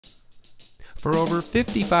For over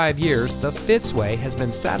 55 years, the Fitzway has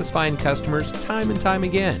been satisfying customers time and time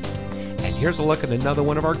again. And here's a look at another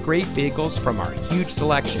one of our great vehicles from our huge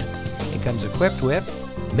selection. It comes equipped with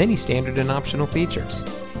many standard and optional features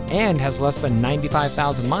and has less than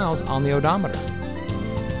 95,000 miles on the odometer.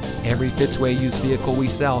 Every Fitzway used vehicle we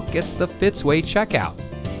sell gets the Fitzway checkout.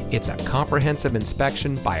 It's a comprehensive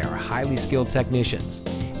inspection by our highly skilled technicians,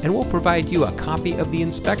 and we'll provide you a copy of the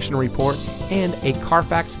inspection report and a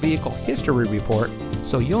Carfax vehicle history report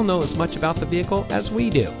so you'll know as much about the vehicle as we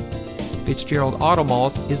do. Fitzgerald Auto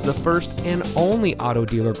Malls is the first and only auto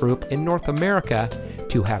dealer group in North America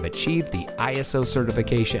to have achieved the ISO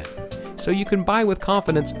certification, so you can buy with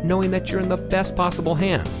confidence knowing that you're in the best possible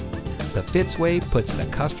hands. The Fitzway puts the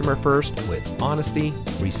customer first with honesty,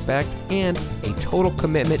 respect, and a total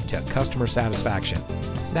commitment to customer satisfaction.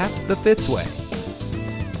 That's the Fitzway.